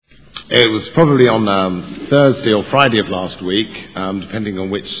It was probably on Thursday or Friday of last week, depending on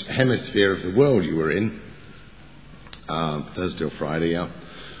which hemisphere of the world you were in. Thursday or Friday, yeah.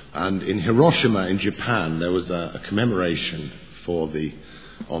 And in Hiroshima, in Japan, there was a commemoration on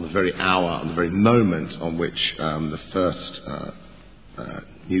the very hour, on the very moment on which the first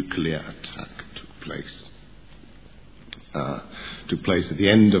nuclear attack took place. Took place at the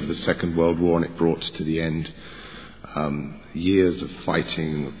end of the Second World War, and it brought to the end years of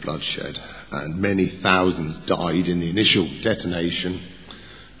fighting, of bloodshed, and many thousands died in the initial detonation.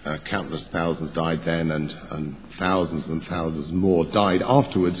 Countless thousands died then, and thousands more died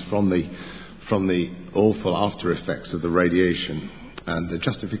afterwards from the awful after effects of the radiation. And the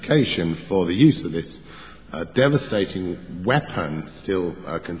justification for the use of this devastating weapon still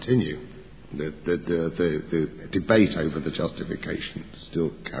continue. The debate over the justification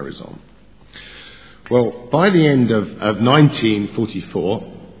still carries on. Well, by the end of 1944,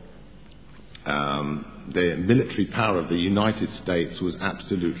 the military power of the United States was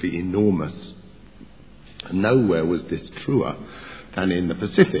absolutely enormous. Nowhere was this truer than in the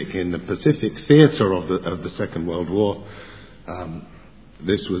Pacific. In the Pacific theatre of the Second World War,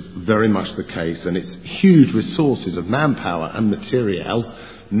 this was very much the case, and its huge resources of manpower and materiel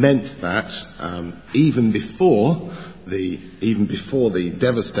meant that even before the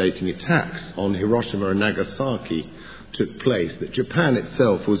devastating attacks on Hiroshima and Nagasaki took place, that Japan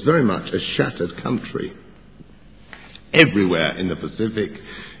itself was very much a shattered country. Everywhere in the Pacific,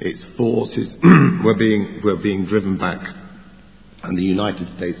 its forces were being driven back, and the United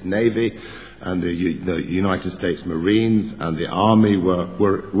States Navy and the United States Marines and the Army were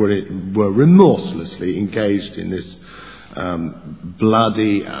remorselessly engaged in this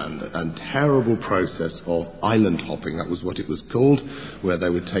bloody and terrible process of island hopping. That was what it was called, where they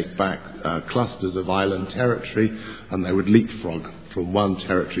would take back clusters of island territory, and they would leapfrog from one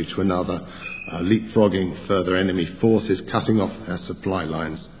territory to another, leapfrogging further enemy forces, cutting off their supply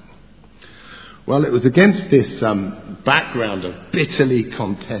lines. Well, it was against this background of bitterly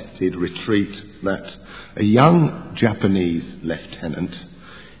contested retreat that a young Japanese lieutenant,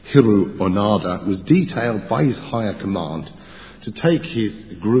 Hiroo Onoda, was detailed by his higher command to take his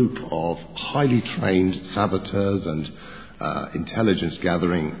group of highly trained saboteurs and intelligence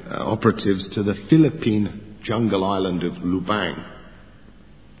gathering operatives to the Philippine jungle island of Lubang.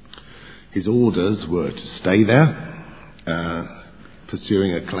 His orders were to stay there,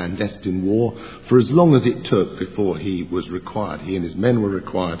 pursuing a clandestine war for as long as it took before he and his men were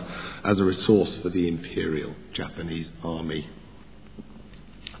required as a resource for the Imperial Japanese Army.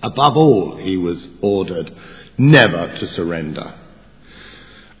 Above all, he was ordered never to surrender,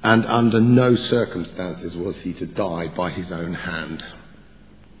 and under no circumstances was he to die by his own hand.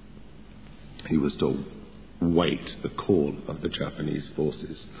 He was to wait the call of the Japanese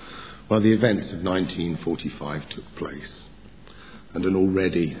forces. Well, the events of 1945 took place, and an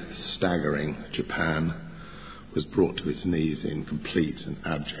already staggering Japan was brought to its knees in complete and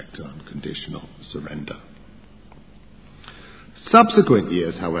abject unconditional surrender. Subsequent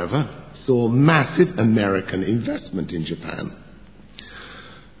years, however, saw massive American investment in Japan.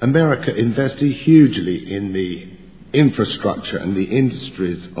 America invested hugely in the infrastructure and the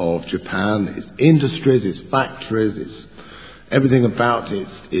industries of Japan. Its industries, its factories, everything about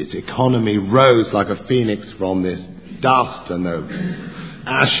its economy rose like a phoenix from this dust and the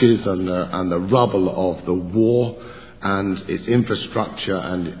ashes and the rubble of the war, and its infrastructure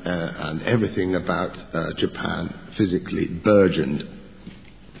and everything about Japan physically burgeoned.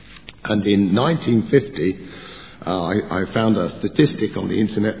 And in 1950, I found a statistic on the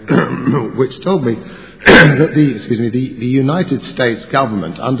internet which told me that the United States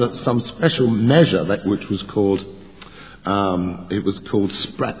government, under some special measure which was called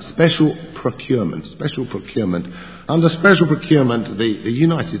special procurement. Under special procurement, the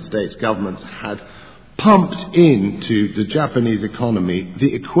United States government had pumped into the Japanese economy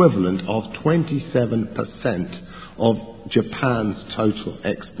the equivalent of 27% of Japan's total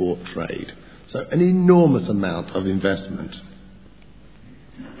export trade. So an enormous amount of investment.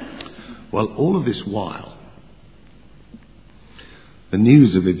 Well, all of this while, the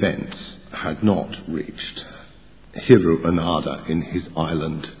news of events had not reached Hiroo Onoda in his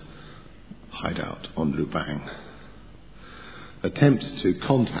island hideout on Lubang. Attempts to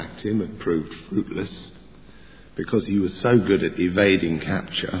contact him had proved fruitless because he was so good at evading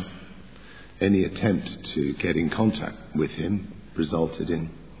capture. Any attempt to get in contact with him resulted in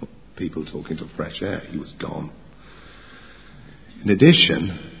people talking to fresh air. He was gone. In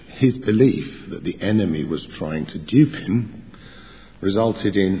addition, his belief that the enemy was trying to dupe him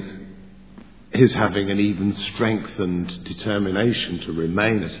resulted in his having an even strengthened determination to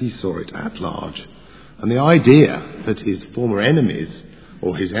remain, as he saw it, at large. And the idea that his former enemies,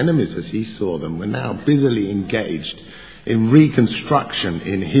 or his enemies as he saw them, were now busily engaged in reconstruction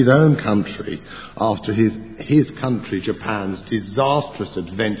in his own country after his country, Japan's disastrous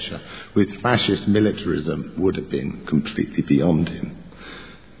adventure with fascist militarism, would have been completely beyond him.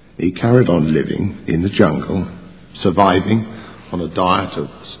 He carried on living in the jungle, surviving on a diet of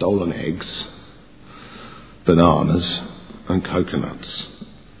stolen eggs, bananas and coconuts.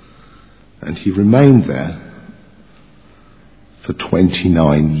 And he remained there for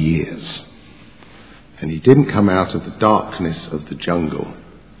 29 years. And he didn't come out of the darkness of the jungle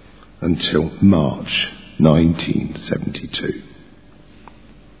until March 1972.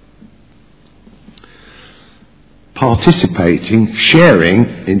 Participating,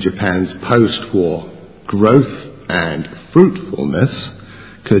 sharing in Japan's post-war growth and fruitfulness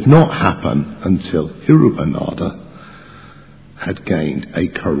could not happen until Hiro Onoda had gained a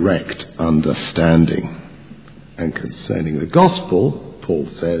correct understanding. And concerning the gospel, Paul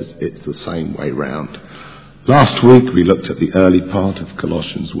says it's the same way round. Last week we looked at the early part of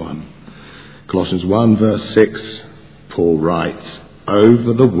Colossians 1. Colossians 1 verse 6, Paul writes,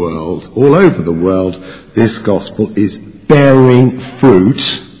 over the world, all over the world, this gospel is bearing fruit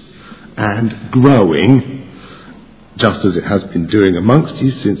and growing, just as it has been doing amongst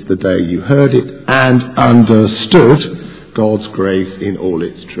you since the day you heard it and understood God's grace in all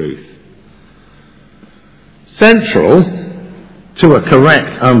its truth. Central to a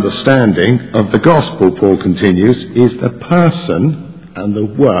correct understanding of the gospel, Paul continues, is the person and the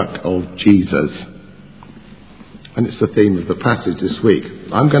work of Jesus. And it's the theme of the passage this week.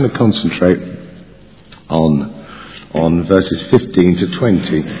 I'm going to concentrate on verses 15 to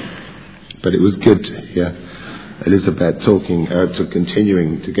 20. But it was good to hear Elizabeth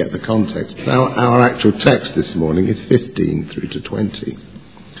continuing to get the context. Our actual text this morning is 15 through to 20.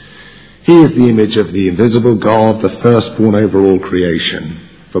 He is the image of the invisible God, the firstborn over all creation.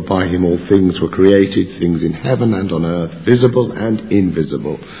 For by him all things were created, things in heaven and on earth, visible and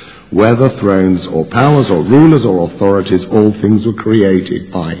invisible. Whether thrones or powers or rulers or authorities, all things were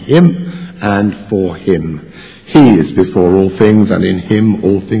created by him and for him. He is before all things, and in him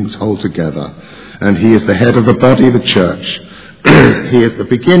all things hold together. And he is the head of the body, the church. He is the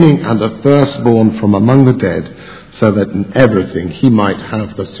beginning and the firstborn from among the dead, so that in everything he might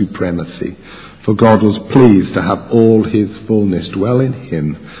have the supremacy. For God was pleased to have all his fullness dwell in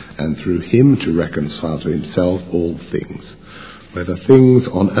him, and through him to reconcile to himself all things, whether things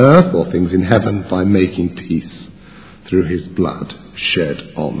on earth or things in heaven, by making peace through his blood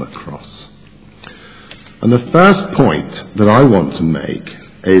shed on the cross. And the first point that I want to make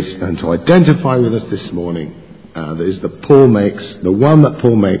is, and to identify with us this morning, is the one that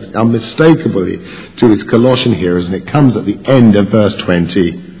Paul makes unmistakably to his Colossian hearers, and it comes at the end of verse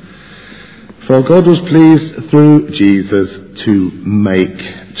 20. For God was pleased through Jesus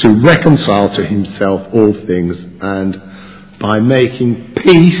to reconcile to himself all things, and by making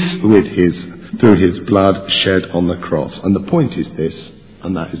peace through his blood shed on the cross. And the point is this,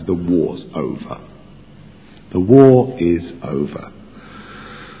 and that is the war's over. The war is over.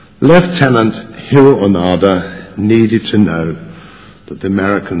 Lieutenant Hiro Onoda needed to know that the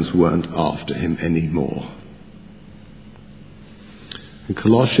Americans weren't after him anymore. And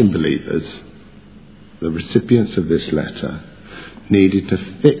Colossian believers, the recipients of this letter, needed to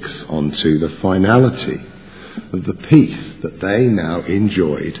fix onto the finality of the peace that they now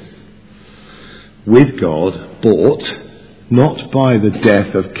enjoyed with God, bought not by the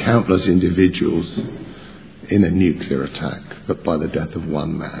death of countless individuals in a nuclear attack, but by the death of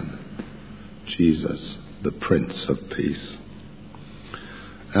one man, Jesus, the Prince of Peace.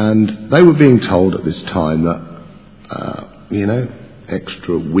 And they were being told at this time that,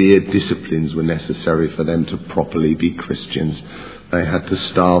 extra weird disciplines were necessary for them to properly be Christians. They had to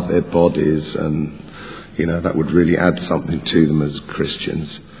starve their bodies, and, that would really add something to them as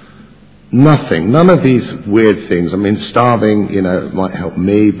Christians. None of these weird things. I mean, starving, might help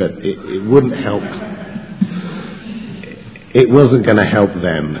me, but it wouldn't help. It wasn't going to help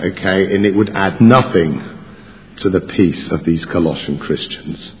them, okay? And it would add nothing to the peace of these Colossian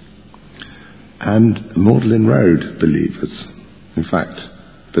Christians. And Magdalen Road believers, in fact,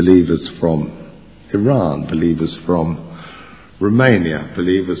 believers from Iran, believers from Romania,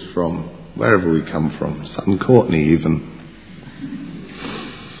 believers from wherever we come from, Sutton Courtenay even.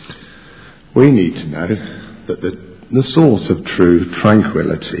 We need to know that the source of true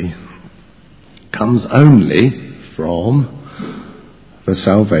tranquility comes only from the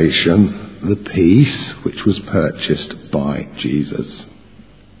salvation, the peace which was purchased by Jesus.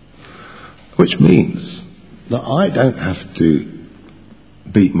 which means that I don't have to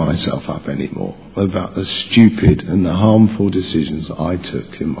beat myself up anymore about the stupid and the harmful decisions that I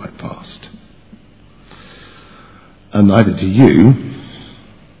took in my past. And neither do you.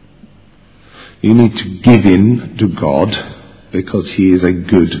 You need to give in to God because he is a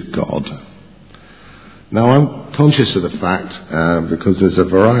good God. Now, I'm conscious of the fact, because there's a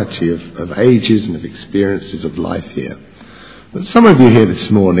variety of ages and of experiences of life here, that some of you here this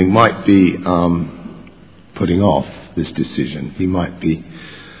morning might be putting off this decision. You might be,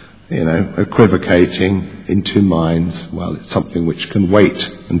 equivocating in two minds. Well, it's something which can wait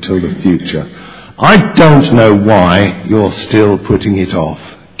until the future. I don't know why you're still putting it off.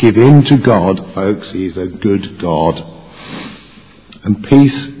 Give in to God, folks. He's a good God. And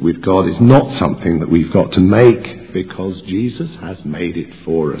peace with God is not something that we've got to make, because Jesus has made it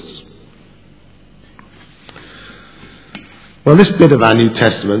for us. Well, this bit of our New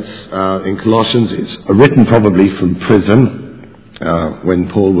Testament in Colossians is written probably from prison when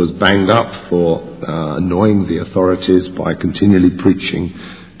Paul was banged up for annoying the authorities by continually preaching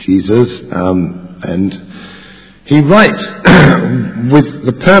Jesus. And he writes with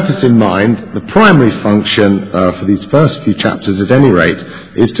the purpose in mind. The primary function for these first few chapters, at any rate,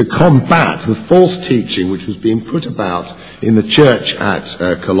 is to combat the false teaching which was being put about in the church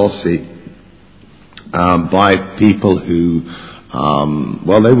at Colossae by people who,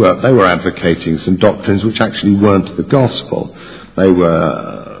 they were advocating some doctrines which actually weren't the gospel.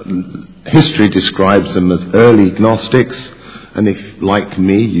 History describes them as early Gnostics, and if, like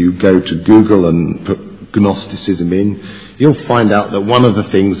me, you go to Google and put Gnosticism in, you'll find out that one of the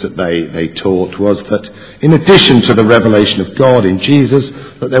things that they taught was that in addition to the revelation of God in Jesus,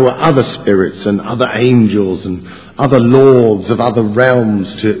 that there were other spirits and other angels and other lords of other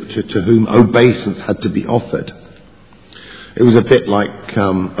realms to whom obeisance had to be offered. It was a bit like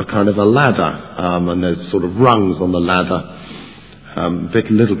a kind of a ladder, and there's sort of rungs on the ladder, a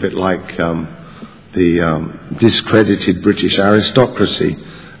little bit like the discredited British aristocracy.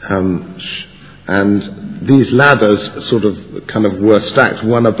 And these ladders sort of kind of were stacked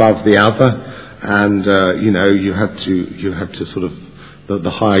one above the other, and you had to sort of, the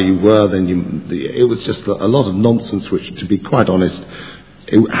higher you were, then it was just a lot of nonsense which, to be quite honest,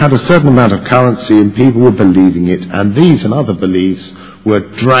 it had a certain amount of currency and people were believing it, and these and other beliefs were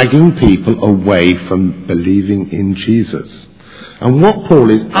dragging people away from believing in Jesus. And what Paul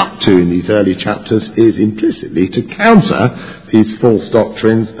is up to in these early chapters is implicitly to counter these false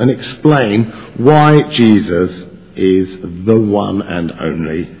doctrines and explain why Jesus is the one and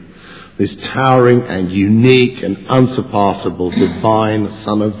only, this towering and unique and unsurpassable divine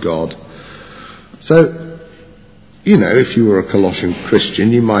Son of God. So, if you were a Colossian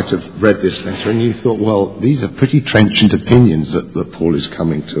Christian, you might have read this letter and you thought, well, these are pretty trenchant opinions that Paul is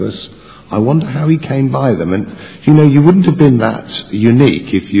coming to us. I wonder how he came by them. And, you wouldn't have been that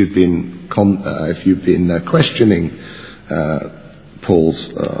unique if you'd been questioning Paul's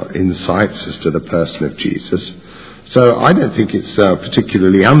insights as to the person of Jesus. So I don't think it's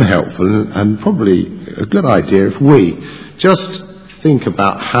particularly unhelpful and probably a good idea if we just think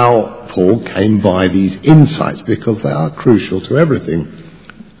about how Paul came by these insights, because they are crucial to everything.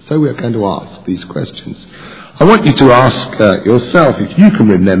 So we're going to ask these questions. I want you to ask yourself, if you can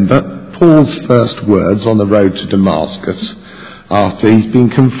remember, Paul's first words on the road to Damascus after he's been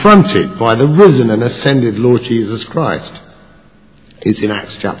confronted by the risen and ascended Lord Jesus Christ. It's in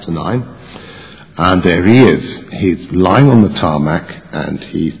Acts chapter 9, and there he is. He's lying on the tarmac and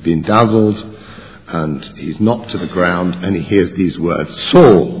he's been dazzled and he's knocked to the ground, and he hears these words,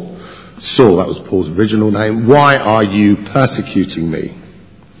 Saul, Saul, that was Paul's original name, why are you persecuting me?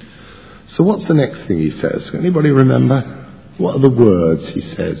 So what's the next thing he says? Anybody remember? What are the words he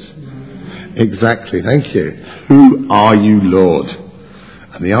says? Exactly, thank you. Who are you, Lord?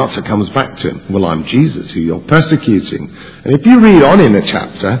 And the answer comes back to him. Well, I'm Jesus, who you're persecuting. And if you read on in the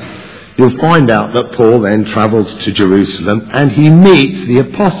chapter, you'll find out that Paul then travels to Jerusalem and he meets the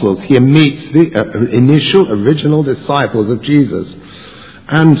apostles. He meets the initial, original disciples of Jesus.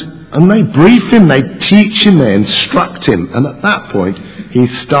 And they brief him, they teach him, they instruct him. And at that point, he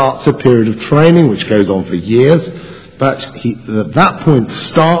starts a period of training which goes on for years. But he, at that point,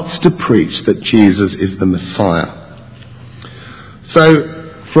 starts to preach that Jesus is the Messiah.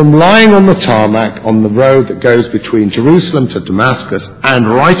 So, from lying on the tarmac on the road that goes between Jerusalem to Damascus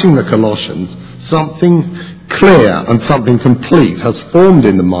and writing the Colossians, something clear and something complete has formed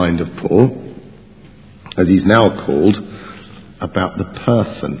in the mind of Paul, as he's now called, about the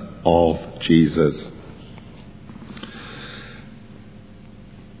person of Jesus.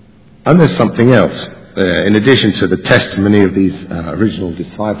 And there's something else. in addition to the testimony of these original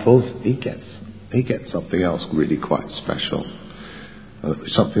disciples, he gets something else really quite special.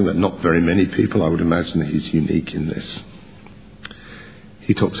 Something that not very many people, I would imagine, he's unique in this.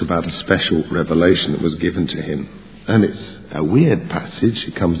 He talks about a special revelation that was given to him. And it's a weird passage.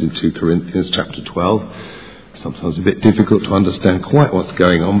 It comes in 2 Corinthians chapter 12. Sometimes a bit difficult to understand quite what's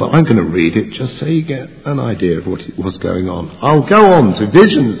going on, but I'm going to read it just so you get an idea of what was going on. I'll go on to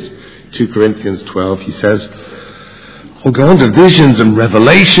visions. 2 Corinthians 12, he says, I'll go on to visions and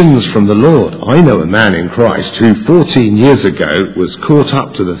revelations from the Lord. I know a man in Christ who 14 years ago was caught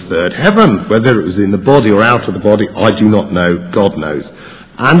up to the third heaven. Whether it was in the body or out of the body, I do not know. God knows.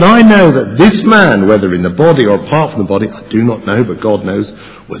 And I know that this man, whether in the body or apart from the body, I do not know, but God knows,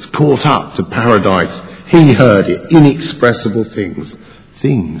 was caught up to paradise. He heard inexpressible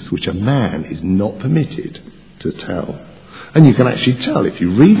things which a man is not permitted to tell. And you can actually tell, if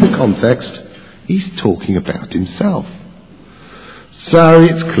you read the context, he's talking about himself. So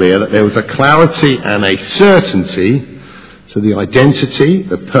it's clear that there was a clarity and a certainty to the identity,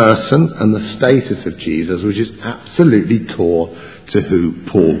 the person, and the status of Jesus, which is absolutely core to who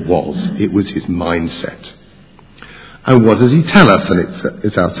Paul was. It was his mindset. And what does he tell us? And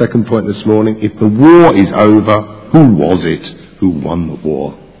it's our second point this morning. If the war is over, who was it who won the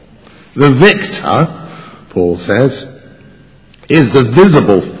war? The victor, Paul says, is the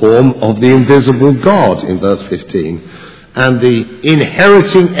visible form of the invisible God in verse 15, and the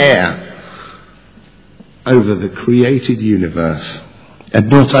inheriting heir over the created universe. And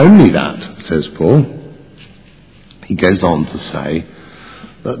not only that, says Paul, he goes on to say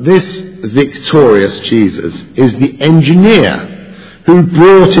that this victorious Jesus is the engineer who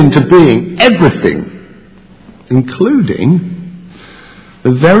brought into being everything, including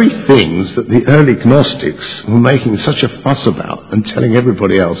the very things that the early Gnostics were making such a fuss about and telling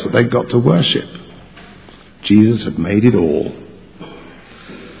everybody else that they'd got to worship. Jesus had made it all.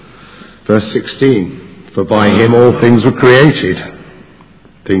 Verse 16, for by him all things were created,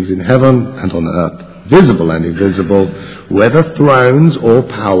 things in heaven and on earth, visible and invisible, whether thrones or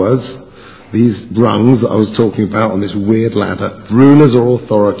powers, these rungs that I was talking about on this weird ladder, rulers or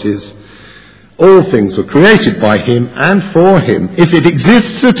authorities, all things were created by him and for him. If it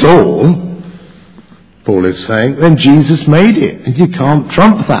exists at all, Paul is saying, then Jesus made it, and you can't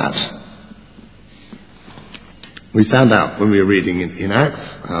trump that. We found out when we were reading in Acts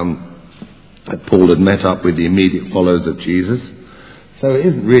that Paul had met up with the immediate followers of Jesus. So it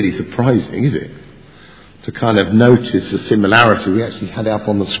isn't really surprising, is it, to kind of notice the similarity. We actually had it up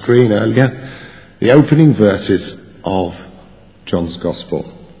on the screen earlier, the opening verses of John's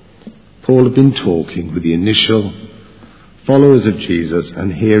Gospel. Paul had been talking with the initial followers of Jesus,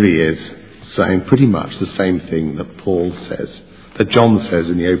 and here he is saying pretty much the same thing that Paul says, that John says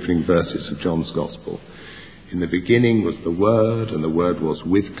in the opening verses of John's Gospel. In the beginning was the Word, and the Word was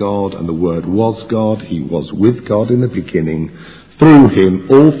with God, and the Word was God. He was with God in the beginning. Through him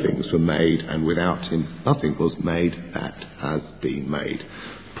all things were made, and without him nothing was made that has been made.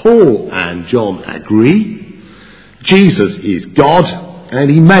 Paul and John agree. Jesus is God, and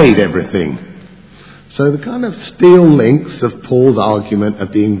he made everything. So the kind of steel links of Paul's argument are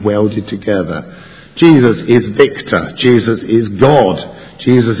being welded together. Jesus is victor. Jesus is God.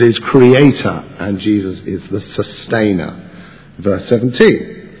 Jesus is creator, and Jesus is the sustainer. Verse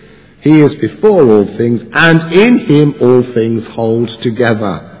 17. He is before all things, and in him all things hold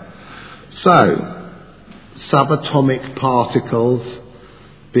together. So, subatomic particles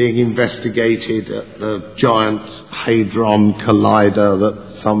being investigated at the giant Hadron Collider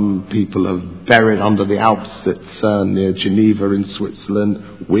that some people have buried under the Alps at CERN near Geneva in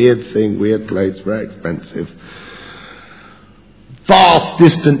Switzerland. Weird thing, weird place, very expensive. Vast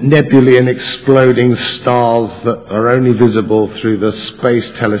distant nebulae and exploding stars that are only visible through the space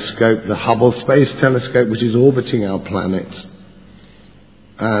telescope, the Hubble Space Telescope, which is orbiting our planet,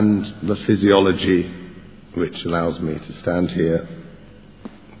 and the physiology which allows me to stand here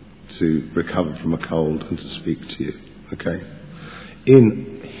to recover from a cold and to speak to you. Okay?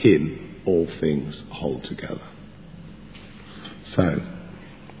 In him all things hold together. So,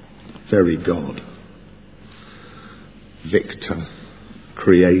 very God, victor,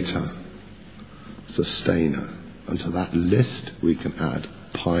 creator, sustainer, and to that list we can add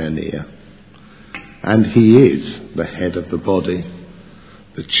pioneer. And he is the head of the body,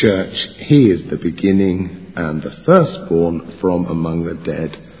 the church. He is the beginning and the firstborn from among the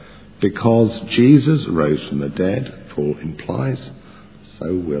dead. Because Jesus rose from the dead, Paul implies,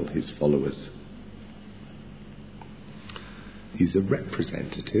 so will his followers. He's a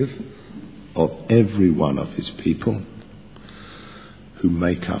representative of every one of his people who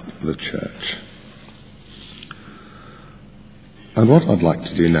make up the church. And what I'd like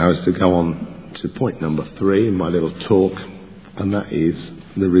to do now is to go on to point number 3 in my little talk, and that is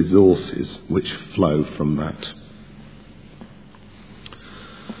the resources which flow from that.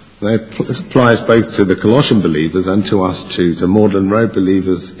 Now, this applies both to the Colossian believers and to us too, to Magdalen Road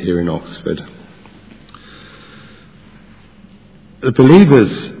believers here in Oxford. The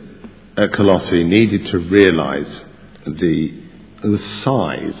believers at Colossae needed to realise the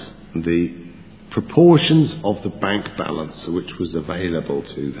size, the proportions of the bank balance which was available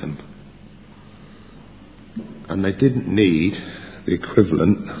to them. And they didn't need the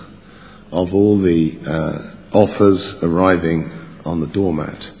equivalent of all the offers arriving on the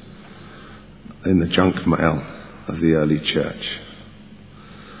doormat in the junk mail of the early church.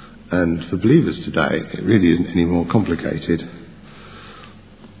 And for believers today, it really isn't any more complicated.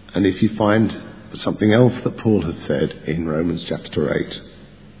 And if you find something else that Paul has said in Romans chapter 8,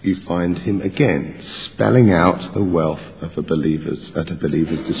 you find him again spelling out the wealth of a believer's at a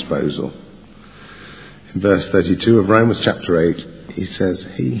believer's disposal. In verse 32 of Romans chapter 8, he says,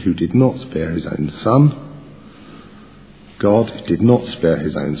 "He who did not spare his own son," God did not spare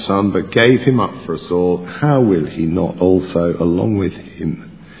his own son, but gave him up for us all, "how will he not also, along with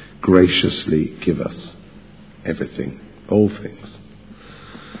him, graciously give us everything, all things?"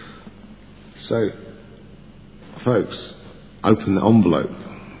 So, folks, open the envelope,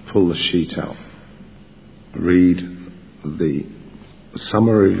 pull the sheet out, read the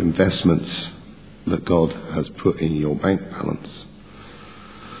summary of investments that God has put in your bank balance.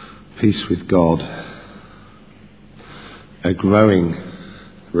 Peace with God, a growing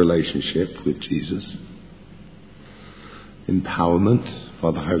relationship with Jesus, empowerment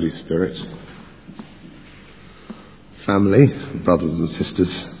by the Holy Spirit, family, brothers and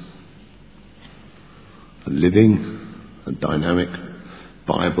sisters, a living, a dynamic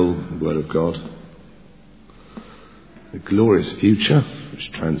Bible, the Word of God, a glorious future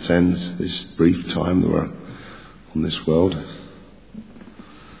which transcends this brief time that we're on this world,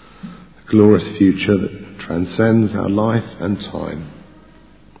 a glorious future that transcends our life and time,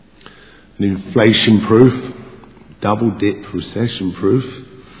 an inflation-proof, double-dip, recession-proof,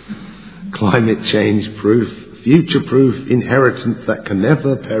 climate change-proof, future-proof inheritance that can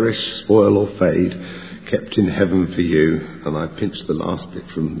never perish, spoil or fade, kept in heaven for you. And I pinched the last bit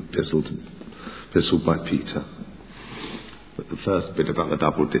from the epistle by Peter. But the first bit about the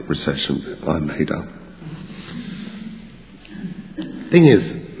double-dip recession I made up. Thing is,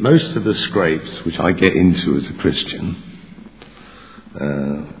 most of the scrapes which I get into as a Christian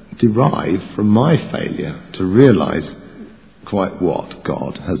derive from my failure to realise quite what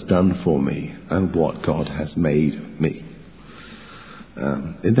God has done for me and what God has made me.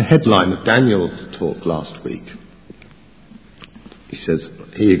 In the headline of Daniel's talk last week, he says,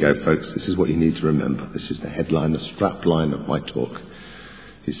 "Here you go, folks, this is what you need to remember." This is the headline, the strap line of my talk.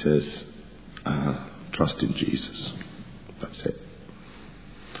 He says, "Trust in Jesus." That's it.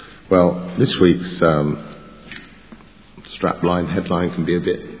 Well, this week's strap line, headline can be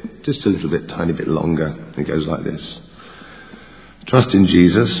just a little bit, tiny bit longer. It goes like this: "Trust in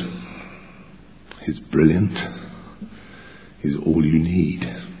Jesus. He's brilliant. He's all you need."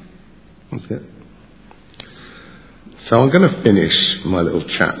 That's it. So I'm going to finish my little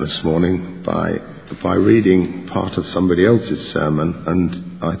chat this morning by reading part of somebody else's sermon,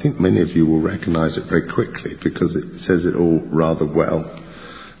 and I think many of you will recognise it very quickly because it says it all rather well,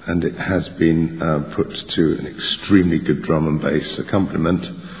 and it has been put to an extremely good drum and bass accompaniment,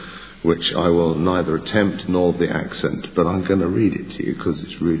 which I will neither attempt nor the accent, but I'm going to read it to you because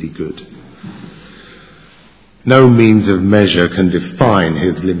it's really good. "No means of measure can define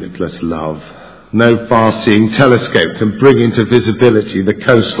his limitless love. No far-seeing telescope can bring into visibility the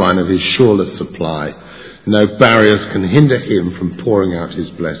coastline of his shoreless supply. No barriers can hinder him from pouring out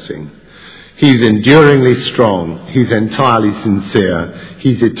his blessing. He's enduringly strong. He's entirely sincere.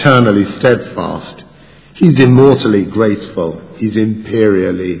 He's eternally steadfast. He's immortally graceful. He's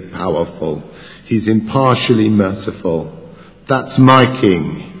imperially powerful. He's impartially merciful. That's my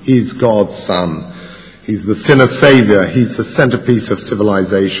King. He's God's Son. He's the sinner's saviour. He's the centrepiece of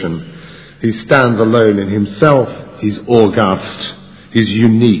civilization. He stands alone in himself. He's august. He's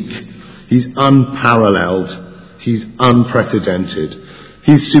unique. He's unparalleled. He's unprecedented.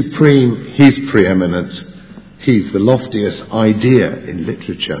 He's supreme. He's preeminent. He's the loftiest idea in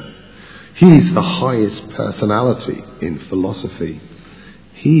literature. He's the highest personality in philosophy.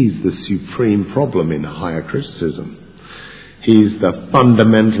 He's the supreme problem in higher criticism. He's the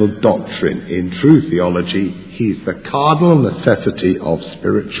fundamental doctrine in true theology. He's the cardinal necessity of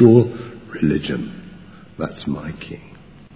spiritual religion. That's my King.